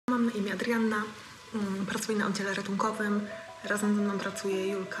Mam na imię Adrianna, pracuję na oddziale ratunkowym. Razem ze mną pracuje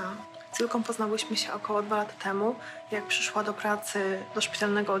Julka. Z Julką poznałyśmy się około 2 lata temu, jak przyszła do pracy do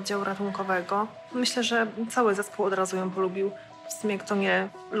szpitalnego oddziału ratunkowego. Myślę, że cały zespół od razu ją polubił. W sumie kto nie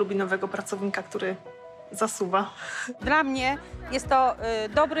lubi nowego pracownika, który zasuwa. Dla mnie jest to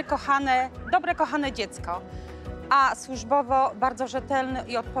dobre, kochane dziecko, a służbowo bardzo rzetelny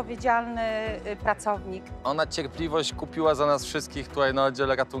i odpowiedzialny pracownik. Ona cierpliwość kupiła za nas wszystkich tutaj na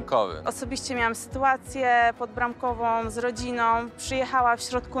oddziale ratunkowym. Osobiście miałam sytuację podbramkową z rodziną. Przyjechała w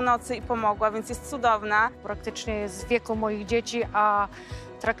środku nocy i pomogła, więc jest cudowna. Praktycznie jest z wieku moich dzieci, a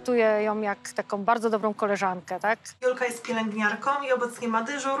traktuję ją jak taką bardzo dobrą koleżankę, tak? Julka jest pielęgniarką i obecnie ma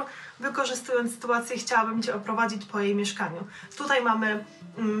dyżur. Wykorzystując sytuację, chciałabym Cię oprowadzić po jej mieszkaniu. Tutaj mamy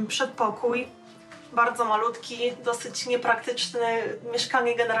przedpokój, bardzo malutki, dosyć niepraktyczny.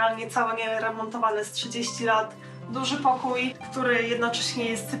 Mieszkanie generalnie całe nie remontowane z 30 lat. Duży pokój, który jednocześnie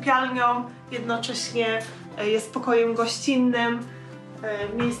jest sypialnią, jednocześnie jest pokojem gościnnym,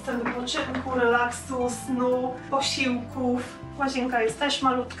 miejscem wypoczynku, relaksu, snu, posiłków. Łazienka jest też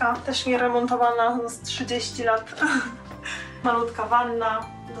malutka, też nie remontowana z 30 lat. Malutka wanna,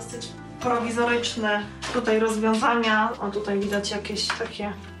 dosyć prowizoryczne tutaj rozwiązania. O, tutaj widać jakieś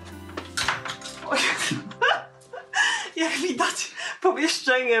takie... Oj. Jak widać,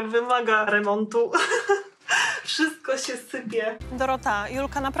 pomieszczenie wymaga remontu. Wszystko się sypie. Dorota,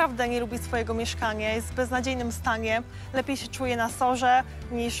 Julka naprawdę nie lubi swojego mieszkania, jest w beznadziejnym stanie. Lepiej się czuje na SORze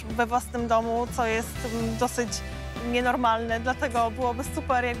niż we własnym domu, co jest dosyć nienormalne. Dlatego byłoby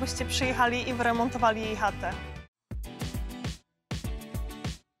super, jakbyście przyjechali i wyremontowali jej chatę.